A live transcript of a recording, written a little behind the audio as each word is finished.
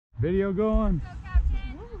Video going.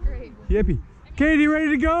 Yippee. Katie, ready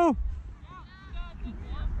to go?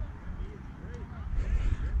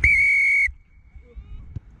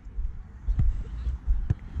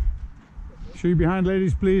 Show you behind,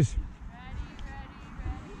 ladies, please.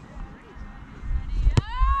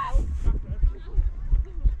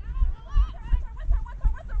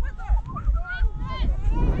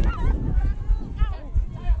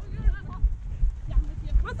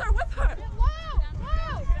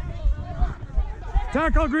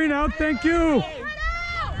 Tackle green out, thank you.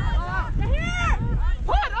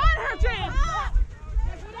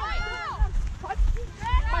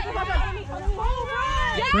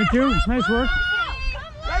 Thank you, nice work.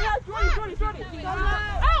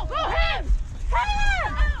 Oh, go hands!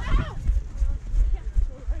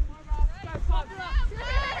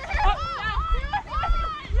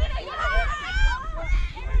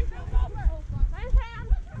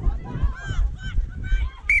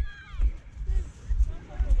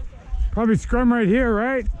 Probably scrum right here,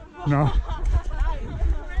 right? No.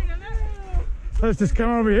 Let's just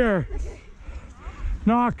come over here.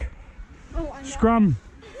 Knock. Scrum.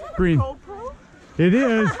 Green. It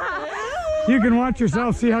is. You can watch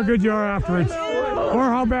yourself, see how good you are afterwards. Or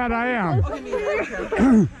how bad I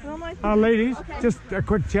am. Ladies, just a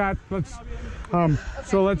quick chat.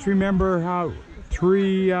 So let's remember how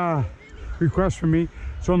 3 requests from me.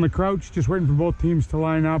 So on the crouch, just waiting for both teams to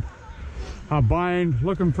line up. Bind,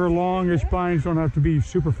 looking for longish binds, don't have to be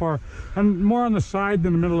super far. And more on the side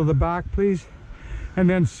than the middle of the back, please. And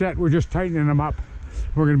then set, we're just tightening them up.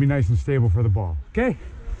 We're gonna be nice and stable for the ball. Okay,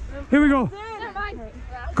 here we go.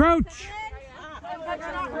 Crouch.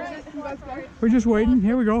 We're just waiting,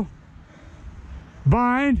 here we go.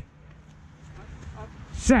 Bind.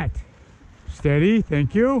 Set. Steady,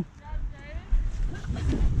 thank you.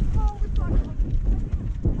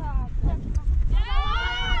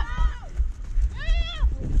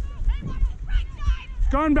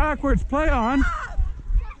 Gone backwards, play on.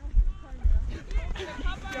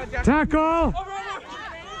 Tackle.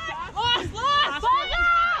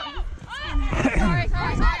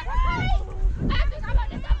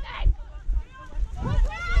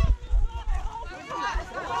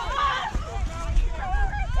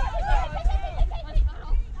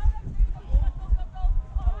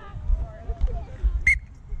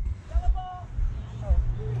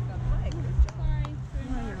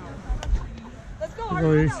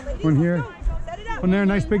 One here, one there,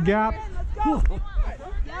 nice big gap.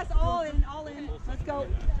 Yes, all in, let's go.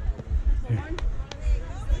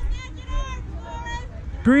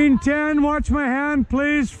 Green 10, watch my hand,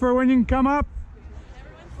 please, for when you can come up.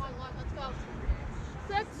 Let's go.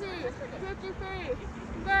 60, 53,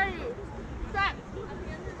 30, set.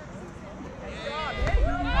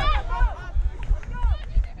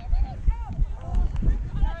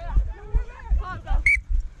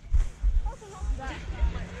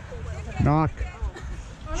 Knock.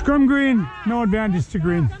 Scrum green, no advantage to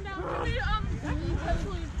green.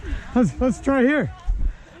 Let's try here.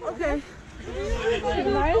 Okay.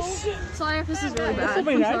 Nice. Sorry if this is really bad.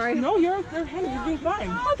 I'm Nice. sorry. No, you're doing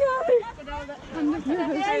fine. Okay.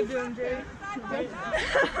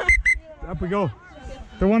 Up we go.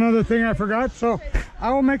 The one other thing I forgot, so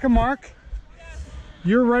I will make a mark.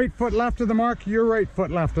 Your right foot left of the mark, your right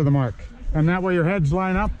foot left of the mark. And that way your heads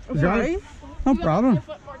line up. You got it? No problem.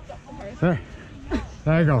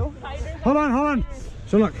 There you go. Hold on.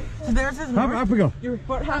 So look. So there's his mark. Up we go. Your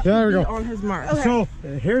foot has There we to be go. on his mark. Okay. So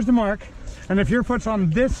here's the mark. And if your foot's on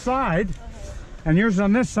this side and yours is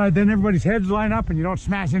on this side, then everybody's heads line up and you don't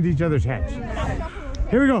smash into each other's heads.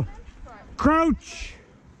 Here we go. Crouch.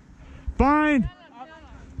 Bind.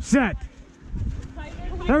 Set.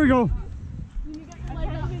 There we go.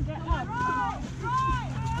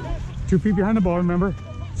 2 feet behind the ball, remember?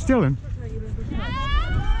 Still in.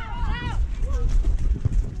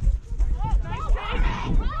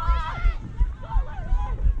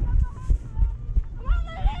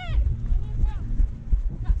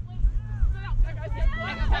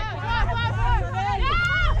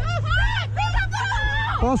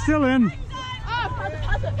 Ball still in. Pass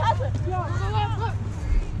it.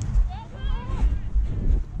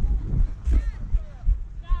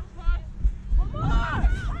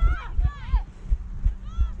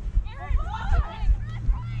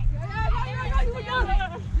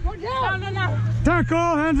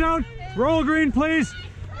 Tackle, hands out. Roll green, please.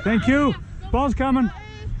 Thank you. Ball's coming.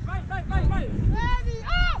 Right. Ready,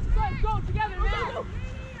 up! Go together, man.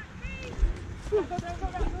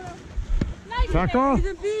 Tackle. I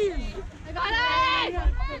got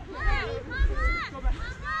it!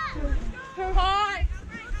 Hot!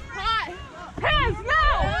 Hands, no!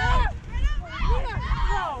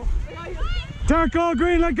 Tackle,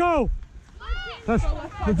 green, let go. Let's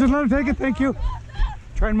just let him take it, thank you.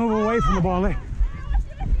 Try and move away from the ball.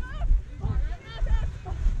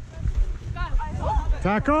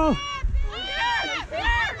 Tackle.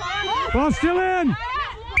 Ball still in.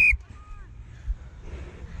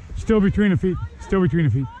 Still between the feet. Still between the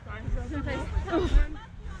feet.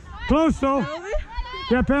 Close though.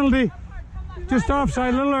 Yeah, penalty. Just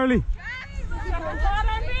offside, a little early.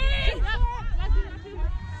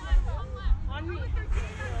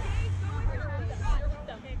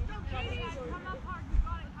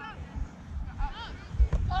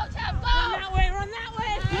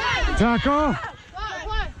 Tackle.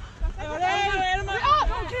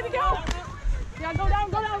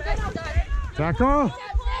 Tackle.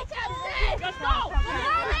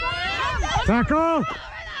 Tackle.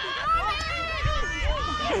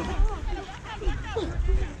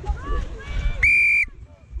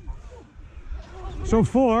 So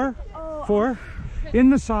four in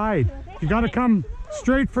the side. You got to come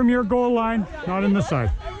straight from your goal line, not in the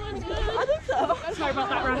side. I think so. Sorry about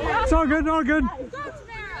that, Ron. It's all good, all good.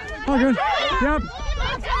 All good. Yep.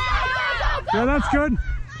 Yeah, that's good.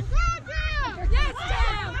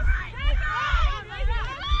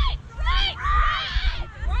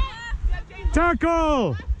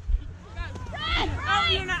 Tackle!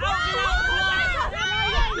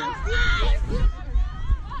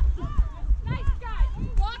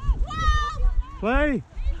 Play.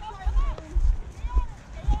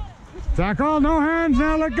 Tackle, no hands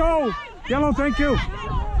now, let go. Yellow, thank you.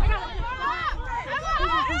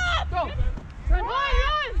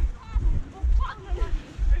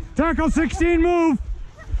 Tackle 16, move.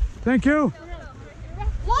 Thank you.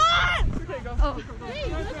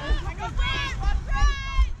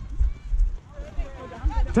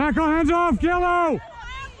 Tackle, hands off, yellow.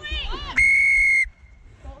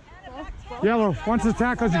 Yellow, once the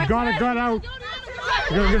tackles, you got it, got out.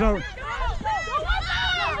 You gotta get out.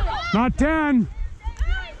 Not 10.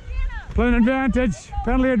 Playing advantage,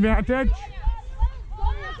 penalty advantage.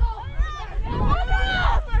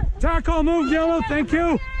 Tackle, move, yellow, thank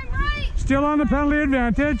you. Still on the penalty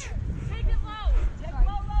advantage.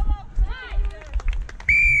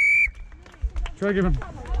 Try to give him.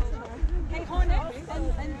 Hey, Hornet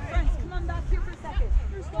and friends, come on back here for a second.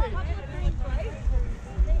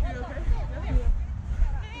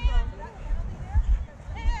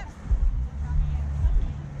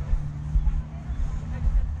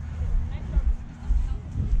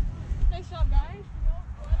 Nice job, guys.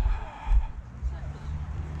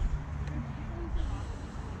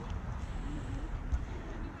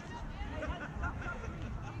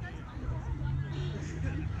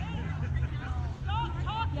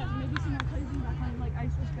 Yeah, maybe some more crazy behind, like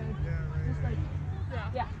ice was good. Just like,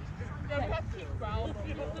 yeah.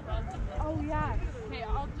 Oh yeah. Okay,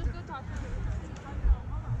 I'll just go talk to her.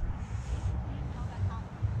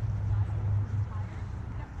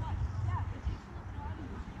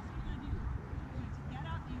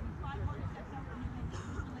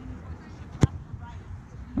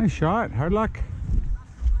 Nice shot, hard luck.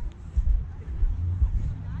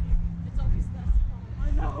 It's always that.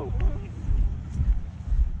 I know.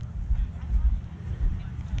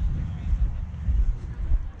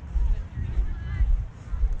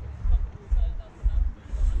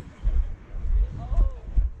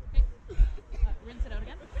 Rinse it out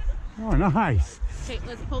again. Oh, nice. Okay,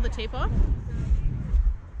 let's pull the tape off.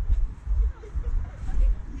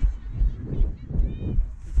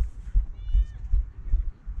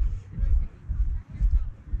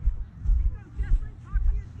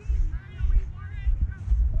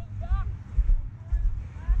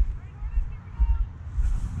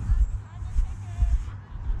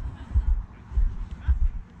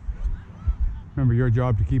 Remember, your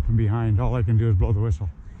job to keep him behind. All I can do is blow the whistle.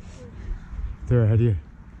 There ahead of you.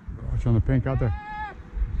 Watch on the pink out there.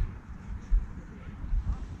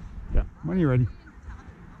 Yeah, when you're ready.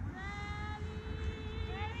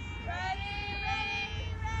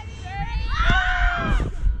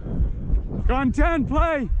 It's gone 10,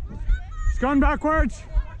 play. It's gone backwards.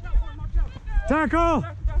 Tackle.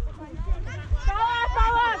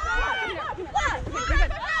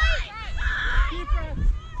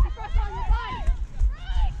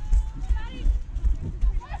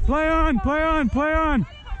 Play on, play on, play on.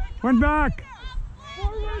 Went back.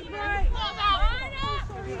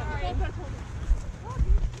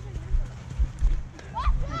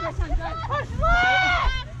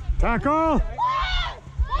 Tackle.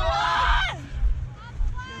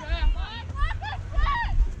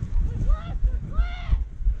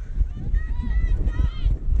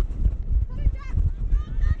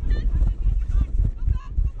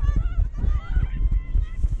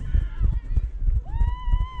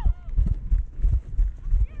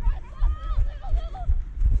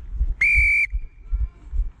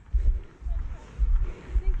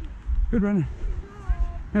 Good running.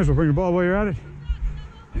 May as well bring the ball while you're at it.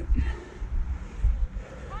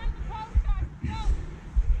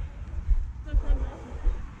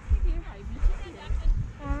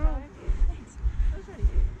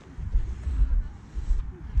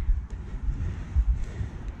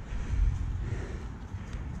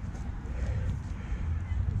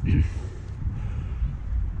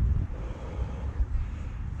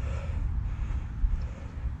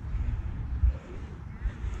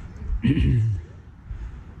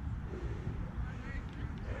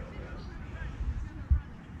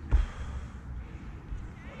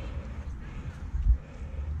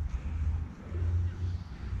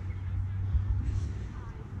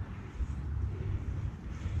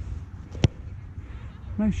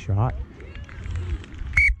 Nice shot.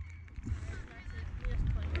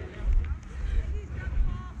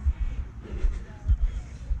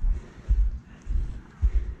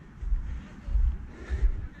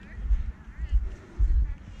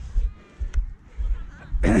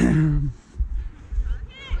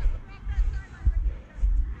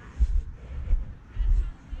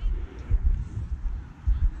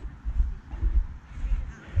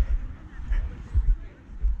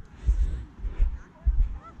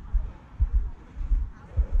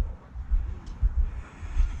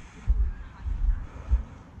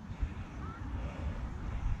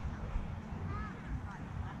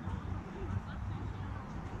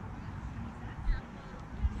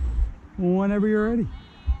 Whenever you're ready.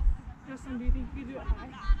 Justin, do you think you could do it high?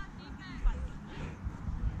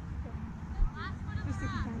 Just take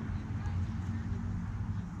your time.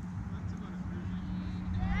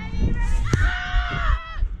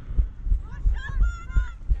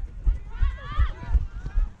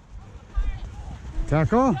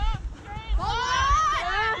 Tackle.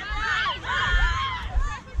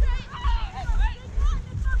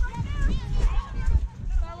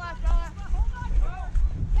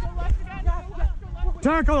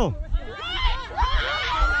 Tackle.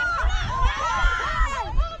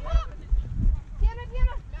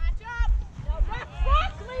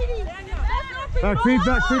 Back feet,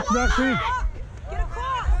 back feet, back feet.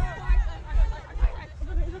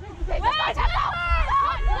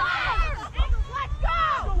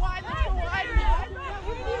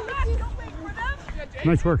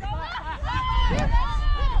 Nice work.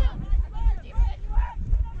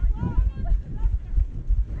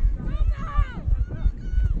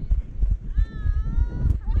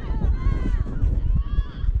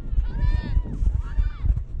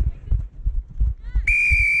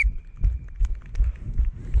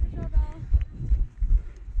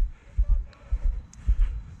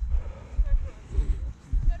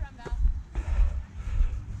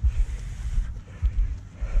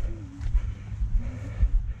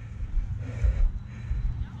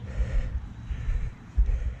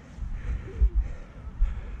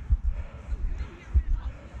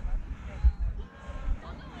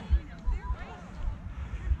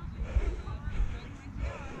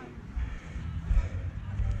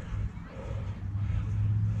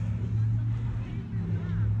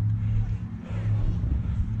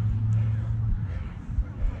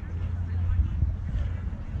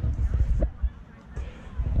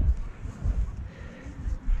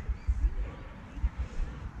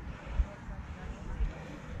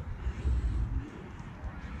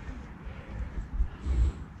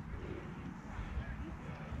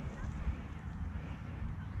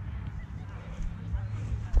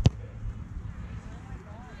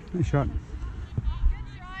 Nice shot.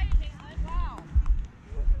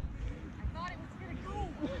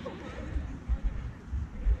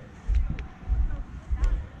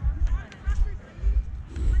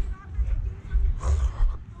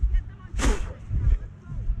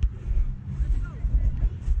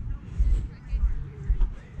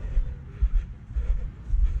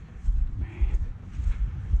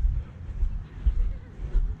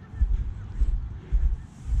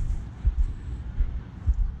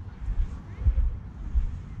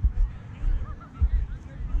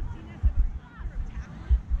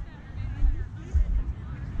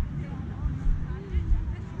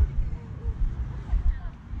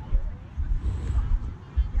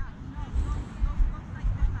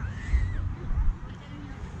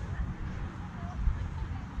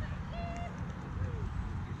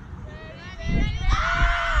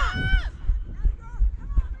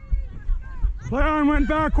 Play on went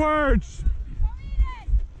backwards.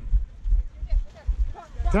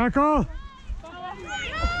 Tackle.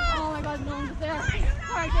 Oh my God, no one's there. All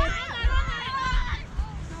right,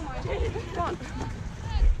 Dave. Come on.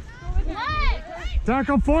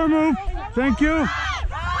 Tackle, 4 move. Thank you.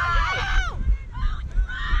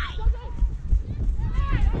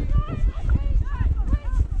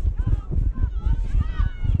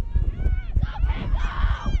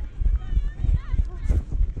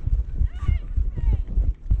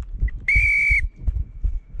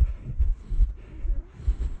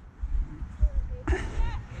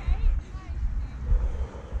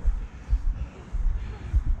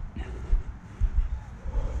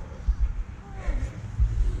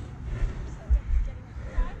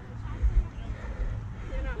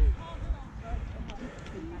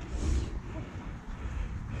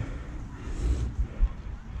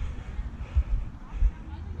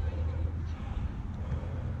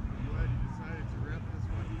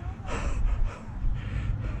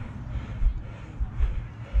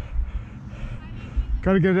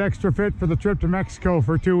 Got to get extra fit for the trip to Mexico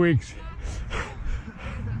for 2 weeks.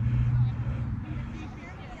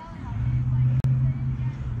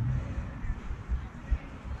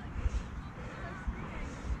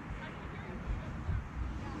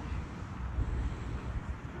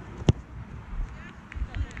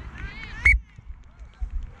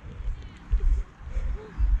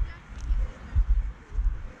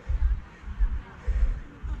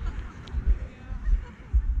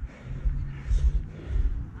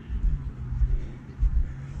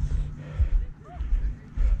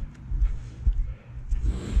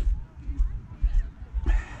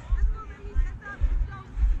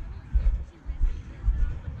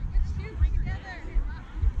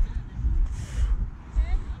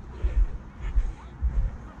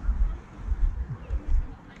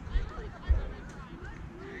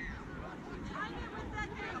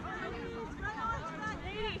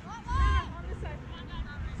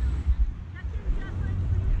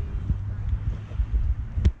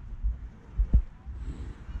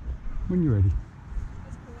 When you're ready.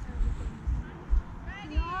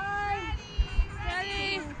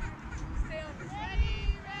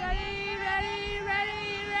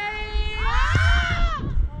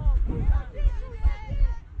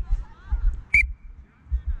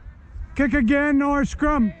 Kick again or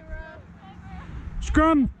scrum.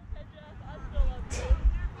 Scrum.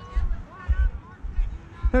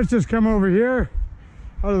 Let's just come over here,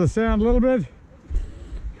 out of the sand a little bit.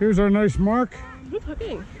 Here's our nice mark. Who's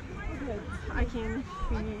hooking? I can.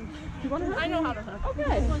 I know how to hook.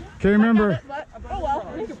 Okay. Okay, remember. Oh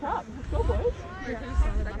well, make a prop. Let's go, boys.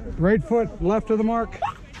 Right foot left of the mark.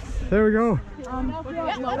 There we go.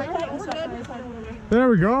 There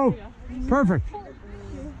we go. Perfect.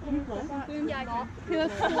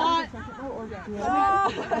 Squat.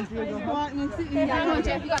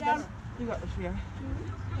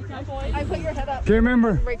 I put your head up. Okay,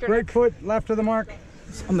 remember. Right foot left of the mark.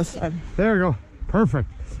 On this side. There we go. Perfect.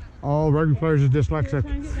 All rugby players are dyslexic.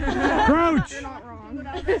 Crouch.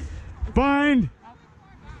 Bind.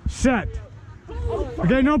 Set.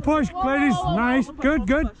 Okay, no push, ladies. Nice. Good,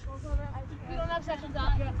 good. We don't have sessions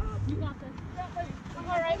out yet. You got this.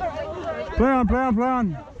 Play on, play on, play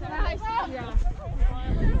on.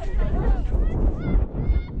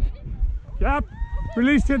 Yep.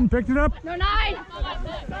 Released it and picked it up. No, 9.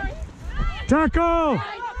 Tackle.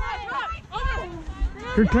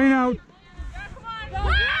 Good clean out.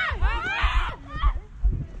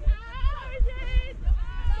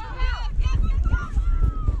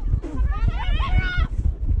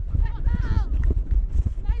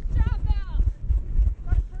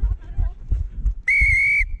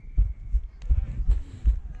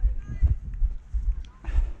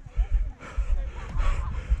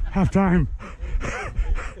 Half time.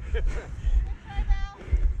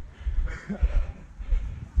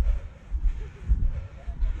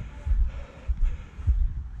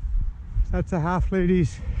 That's a half,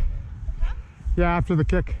 ladies. Yeah, after the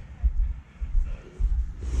kick.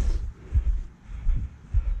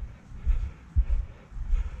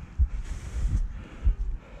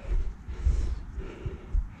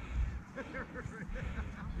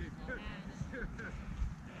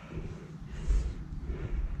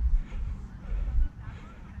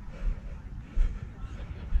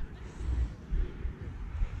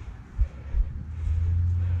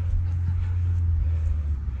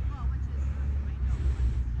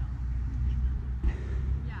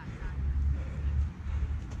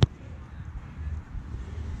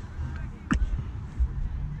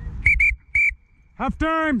 Half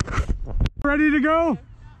time. Ready to go?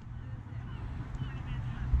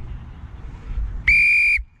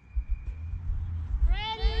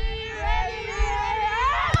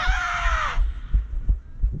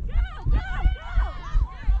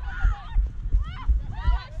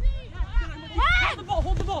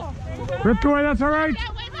 Hold the ball. Ripped away, that's all right.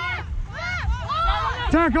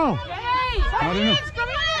 Tackle. Not enough.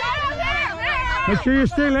 Make sure you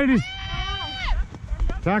stay, ladies.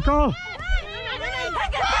 Tackle.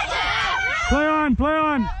 Play on, play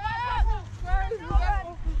on.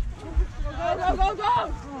 Go, go,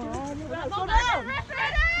 go.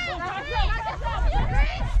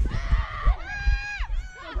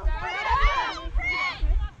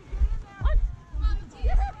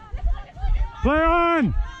 Play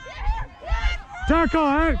on. Tackle,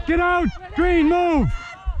 huh? Get out. Green, move.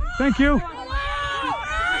 Thank you.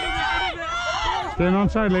 Stand on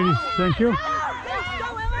side, ladies. Thank you.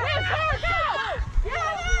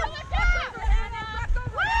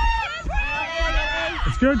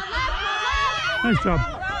 That's good. Nice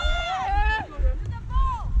job.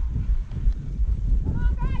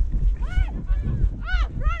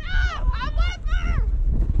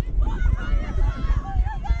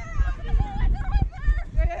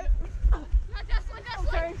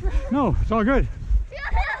 No, it's all good.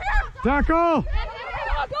 Tackle!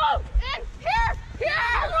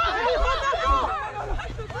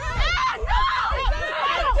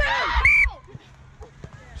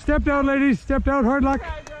 Stepped out, ladies. Stepped out. Hard luck.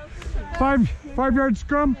 5-yard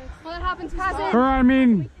scrum. Well, that happens. Pass it. Or I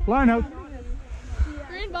mean, line out.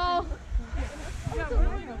 Green ball.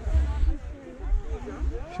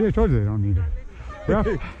 See, I told you they don't need it. Yeah.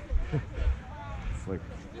 It's like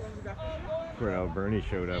Port Alberni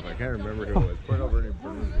showed up. I can't remember who it was. Port Alberni,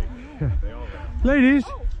 Burnaby. They all left. Ladies,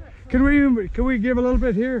 can we give a little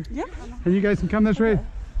bit here? Yeah. And you guys can come this way.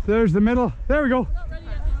 There's the middle. There we go.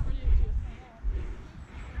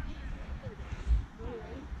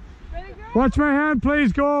 Watch my hand,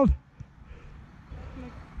 please, Gold.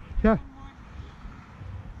 Yeah.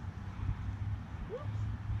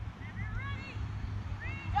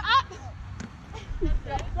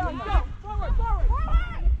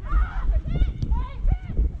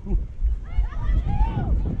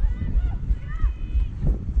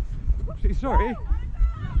 Sorry.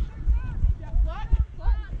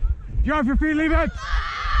 You off your feet, leave it.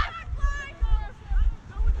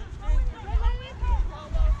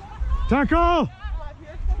 Tackle.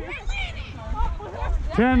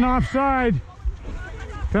 10 offside.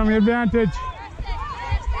 Penalty advantage.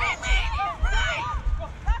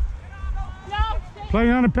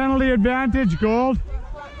 Playing on a penalty advantage, Gold.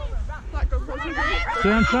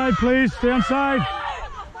 Stay inside, please. Stay inside.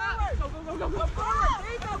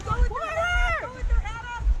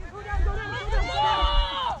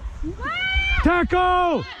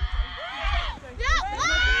 Tackle!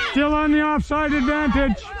 Still on the offside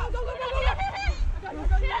advantage.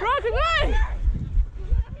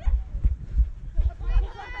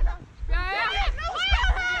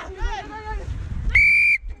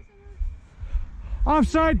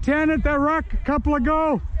 Offside 10 at the ruck, a couple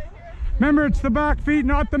ago. Remember, it's the back feet,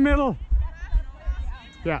 not the middle.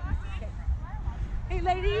 Yeah. Hey,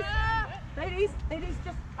 ladies. Ladies,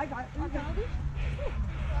 just, I got it.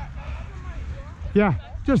 Yeah,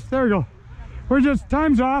 just, there we go. We're just,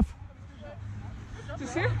 time's off.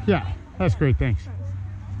 Just here? Yeah, that's great, thanks.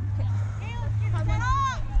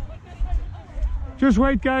 Just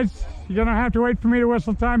wait, guys. You're gonna have to wait for me to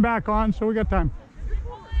whistle time back on, so we got time.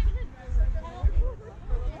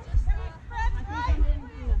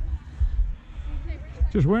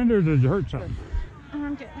 Just wind or did you hurt something?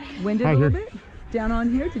 Wind it a little bit? Down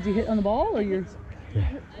on here? Did you hit on the ball or you're... Yeah.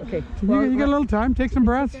 Okay. You got a little time. Take some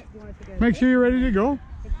breaths. Make sure you're ready to go.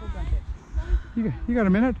 You got a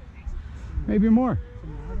minute, maybe more.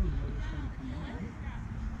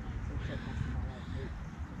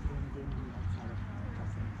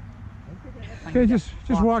 Okay, just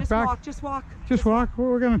walk back. Just walk. Just walk.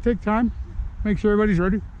 We're gonna take time. Make sure everybody's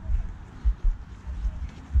ready.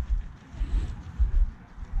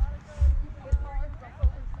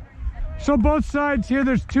 So both sides here,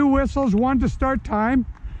 there's 2 whistles, one to start time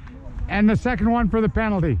and the second one for the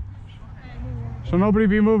penalty. So nobody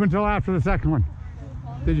be moving until after the second one.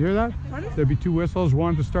 Did you hear that? There'll be 2 whistles,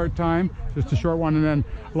 one to start time, just a short one, and then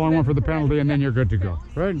a long one for the penalty, and then you're good to go,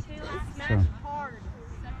 right? So.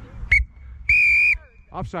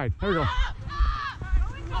 Offside, there we go.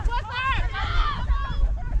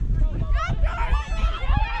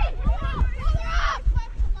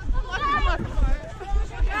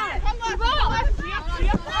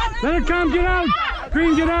 Let it come, get out!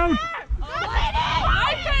 Green, get out!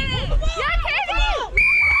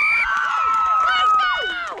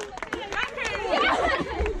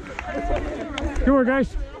 Good work, guys.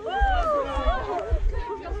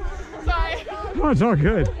 Sorry. Oh, it's all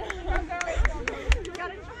good.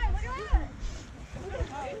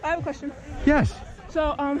 I have a question. Yes.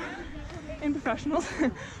 So, in professionals,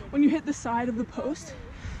 when you hit the side of the post,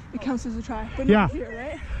 it counts as a try. But not here,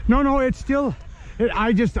 right? No, it's still.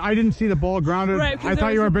 I didn't see the ball grounded. Right, I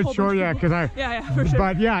thought you were a bit short, yeah, because I. Yeah, for sure.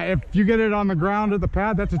 But yeah, if you get it on the ground at the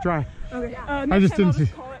pad, that's a try. Okay. I just didn't see.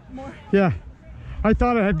 Call it more. Yeah, I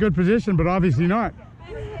thought I had good position, but obviously not.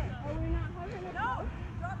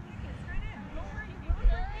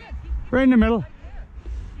 Right in the middle.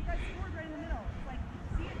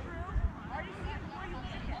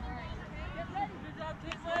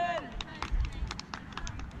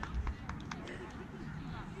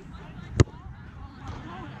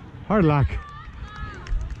 Hard luck.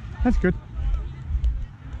 That's good.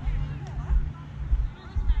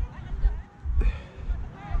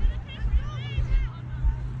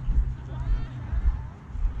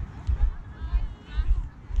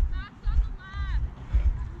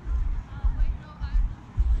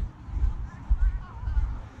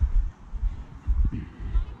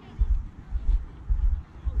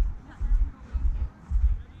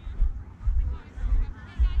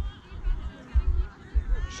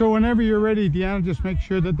 So whenever you're ready, Deanna, just make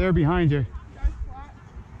sure that they're behind you.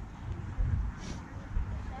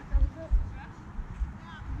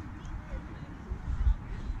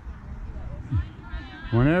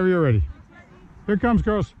 Whenever you're ready. Here it comes,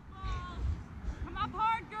 girls. Come up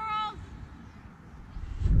hard, girls.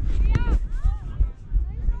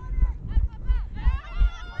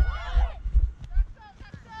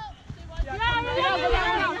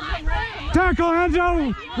 Tackle,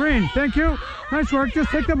 Enzo. Green, thank you. Nice work. Just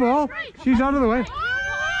take the ball. She's out of the way.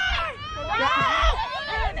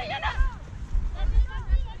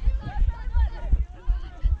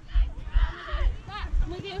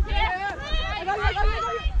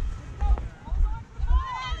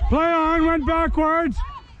 Play on, went backwards.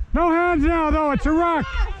 No hands now, though. It's a ruck.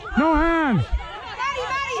 No hands.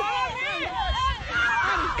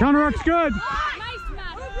 Counter ruck's good.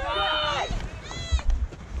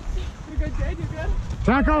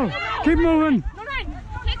 Tackle. Keep moving.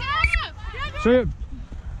 See it.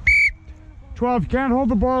 12. You can't hold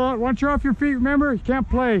the ball out. Once you're off your feet, remember, you can't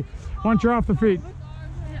play once you're off the feet.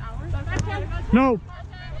 No.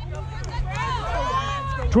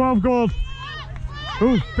 12 gold.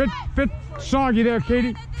 Ooh, bit soggy there,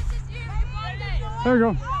 Katie. There we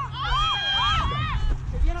go.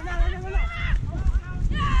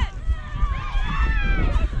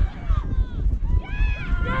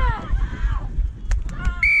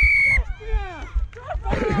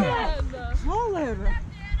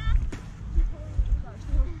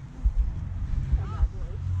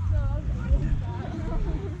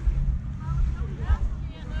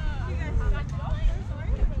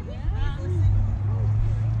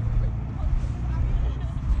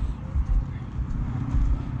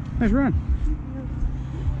 Nice run.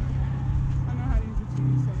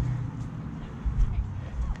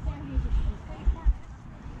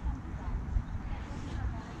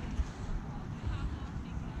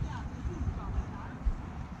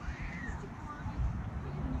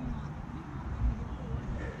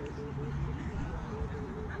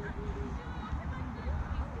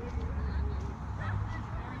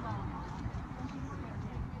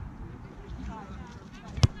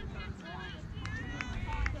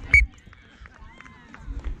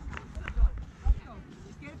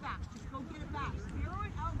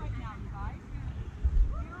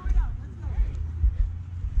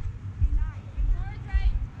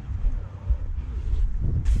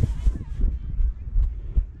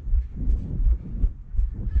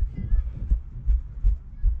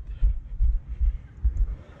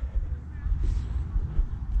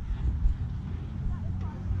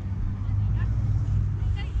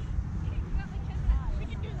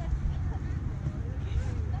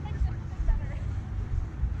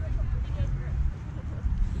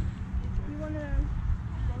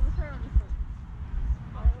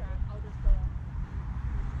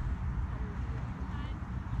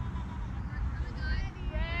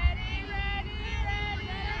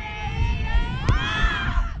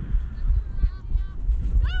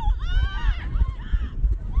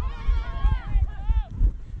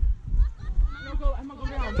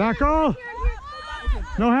 Tackle.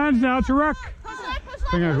 No hands now. It's a ruck. I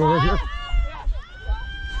think I go over here.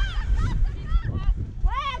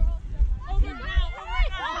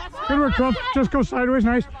 Good work, Club. Just go sideways.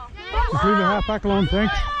 Nice. Just leave the halfback alone.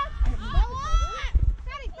 Thanks.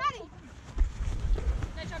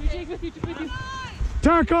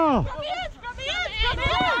 Tackle.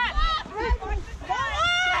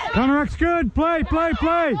 Counteract's good. Play, play,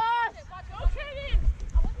 play.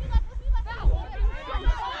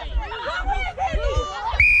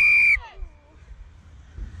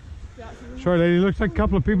 Sorry, lady. Looks like a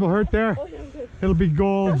couple of people hurt there. It'll be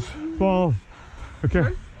Gold's ball.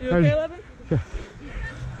 Okay. You okay, 11? Yeah.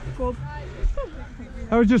 Gold.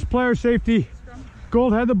 That was just player safety.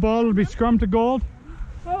 Gold had the ball. It'll be scrum to Gold.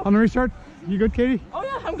 On the restart. You good, Katie? Oh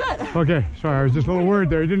yeah, I'm good. Okay. Sorry, I was just a little worried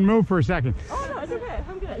there. You didn't move for a second. Oh no, it's okay.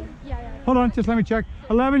 I'm good. Yeah. Hold on. Just let me check.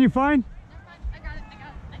 11, you fine? I got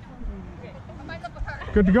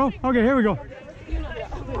it. Good to go? Okay, here we go.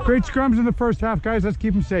 Great scrums in the first half, guys. Let's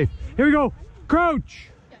keep them safe. Here we go. Crouch.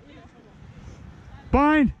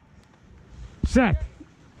 Bind. Set.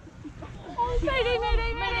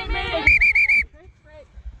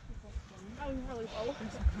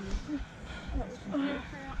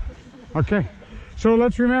 Okay. So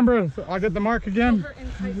let's remember, I'll get the mark again.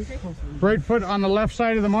 Right foot on the left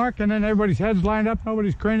side of the mark, and then everybody's heads lined up.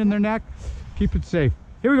 Nobody's craning their neck. Keep it safe.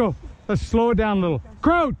 Here we go. Let's slow it down a little.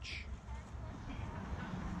 Crouch.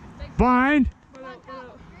 Bind.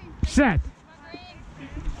 Set.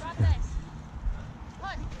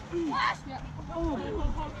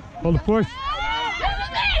 Hold the push.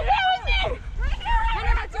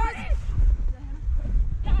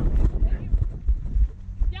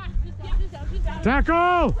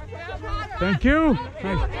 Tackle! Thank you.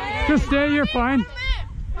 Nice. Just stay, you're fine.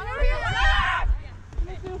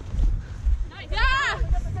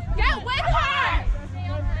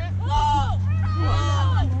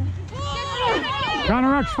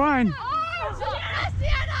 Counter-ruck's fine.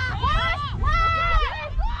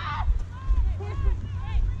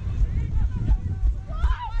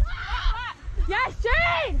 Yes,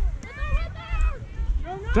 Jane!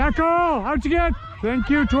 Tackle! How'd you get? Thank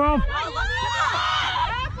you, 12.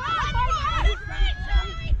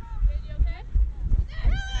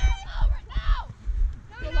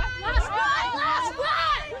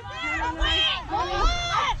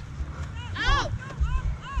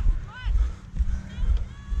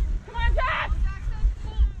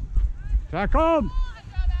 Tackle!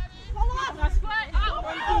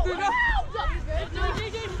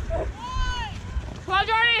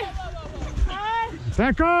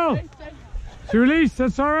 Tackle! It's release,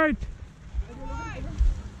 that's all right.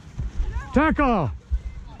 Tackle!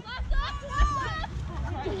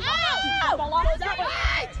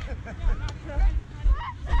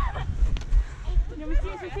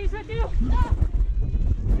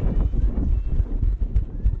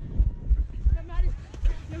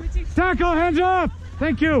 Tackle, hands off!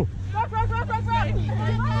 Thank you.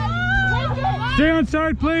 Stay on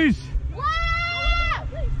side, please.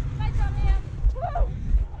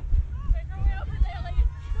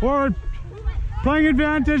 Forward. Playing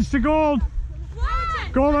advantage to gold.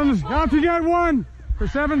 Gold on the, out to get 1 for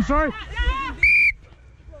 7, sorry.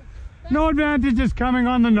 No advantage is coming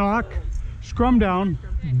on the knock. Scrum down,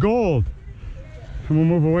 gold. And we'll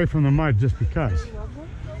move away from the mud just because.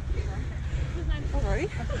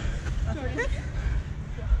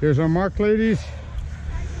 Here's our mark, ladies.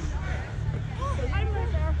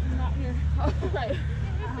 Come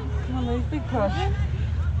on, ladies, big push.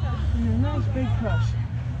 Nice big push.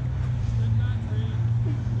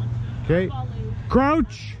 Okay,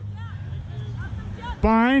 crouch,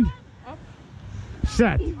 bind,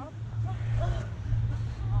 set.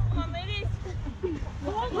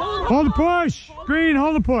 Hold the push, green,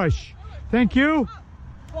 hold the push. Thank you.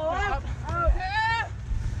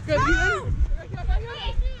 Good.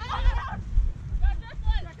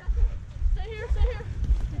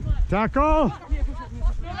 Tackle.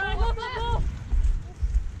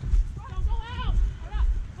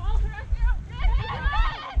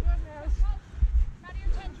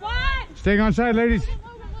 Staying on side, ladies.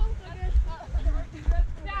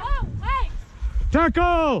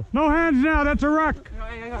 Tackle! No hands now, that's a ruck.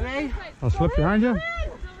 I'll slip behind you.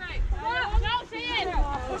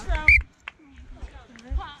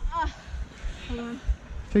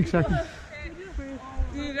 Take a second.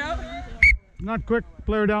 Not quick,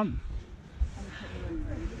 player down.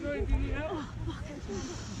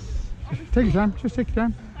 Take your time, just take your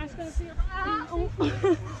time.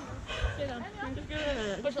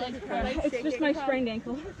 It's just my sprained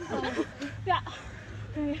ankle. Yeah.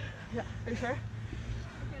 Okay. Yeah. Are you sure?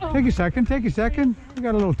 Take a second, take a second. We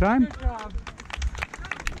got a little time.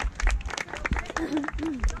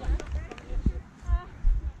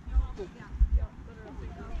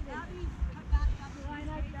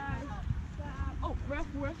 Oh, ref,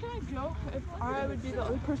 where can I go if I would be the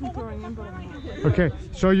only person throwing in, but I'm not? Okay,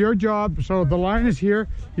 so your job, so the line is here.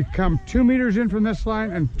 You come 2 meters in from this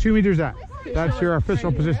line and 2 meters out. That's your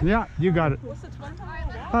official position. Yeah, you got it. What's the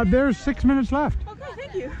time? There's 6 minutes left. Okay,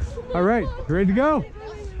 thank you. All right, you ready to go?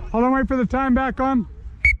 Hold on, wait for the time back on.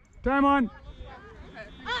 Time on.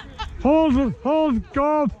 Hold,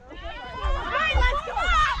 gold.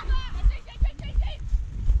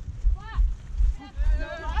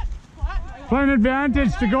 Playing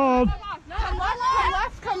advantage to gold. Come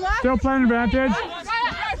left, come left. Still playing advantage.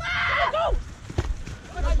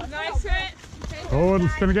 Nice hit. Oh,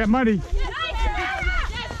 it's gonna get muddy.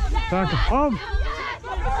 Tackle. Oh.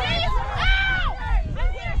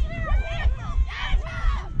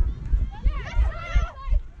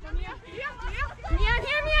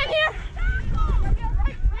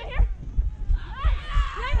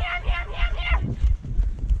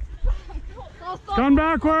 Come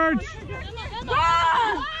backwards.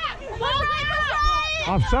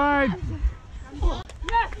 Offside.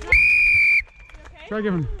 Try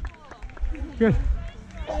giving. Good.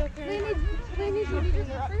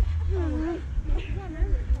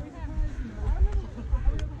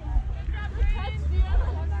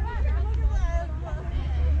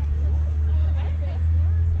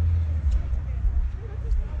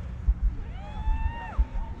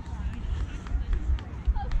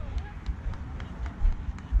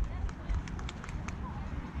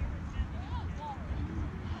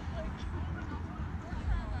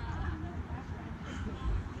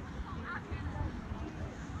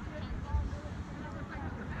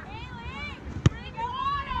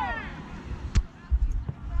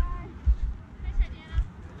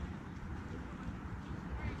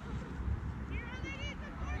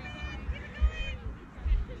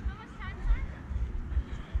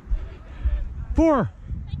 4.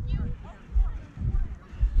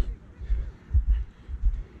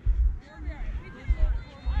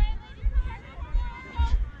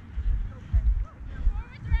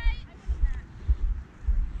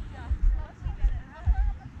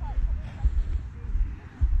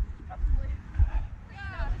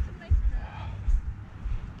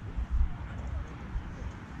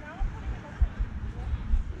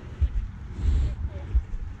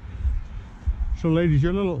 So ladies,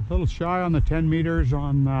 you're a little shy on the 10 meters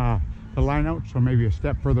on the line out, so maybe a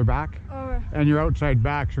step further back. Okay. And your outside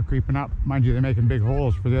backs are creeping up. Mind you, they're making big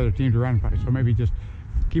holes for the other team to run by, so maybe just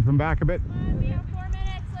keep them back a bit. We have 4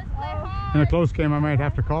 minutes. Let's play hard. In a close game, I might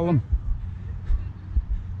have to call them.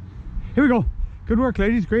 Here we go. Good work,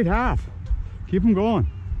 ladies. Great half. Keep them going.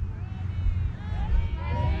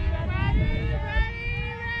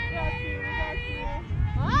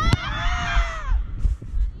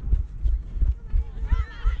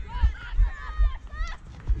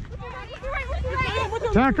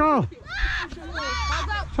 Tackle!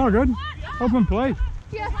 It's all good. Open play.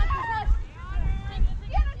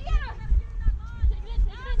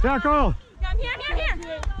 Tackle! Here.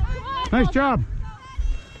 Nice job.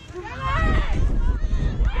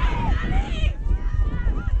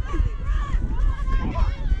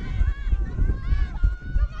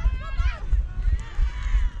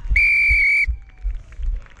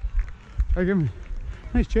 Hey, give me.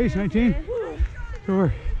 Nice chase, 19. Good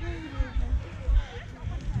work.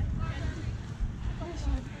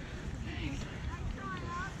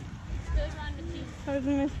 That was a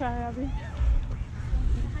nice try, Abby.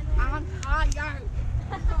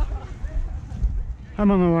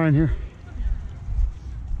 I'm on the line here.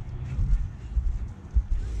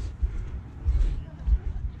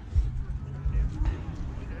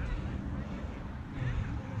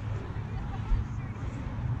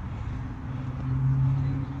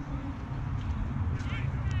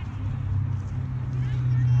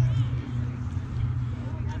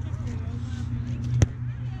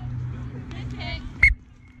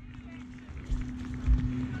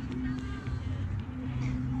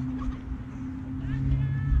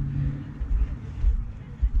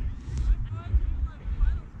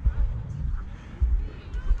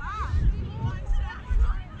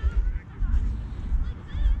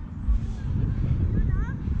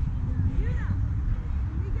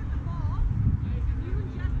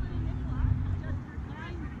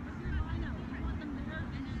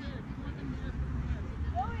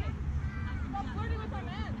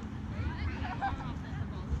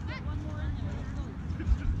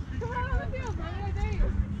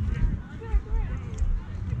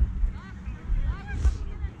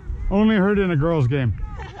 Only heard in a girls' game.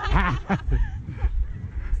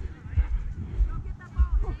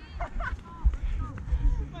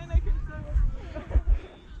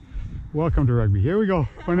 Welcome to rugby. Here we go.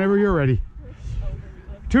 Whenever you're ready.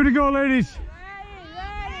 2 to go, ladies.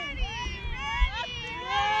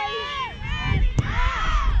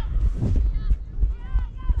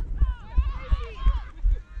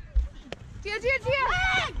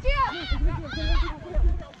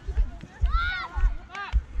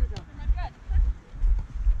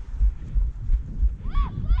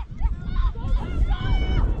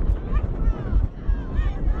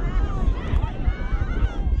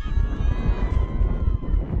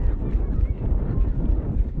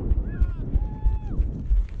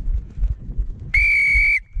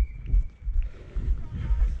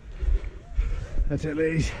 That's it,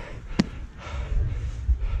 ladies.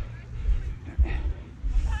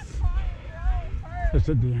 That's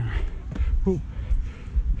it, Deanna. Ooh.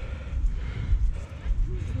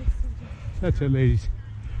 That's it, ladies.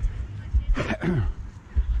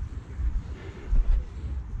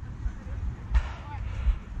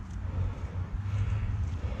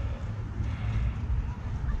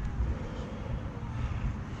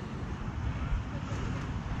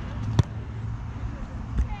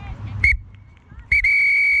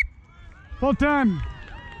 Full time.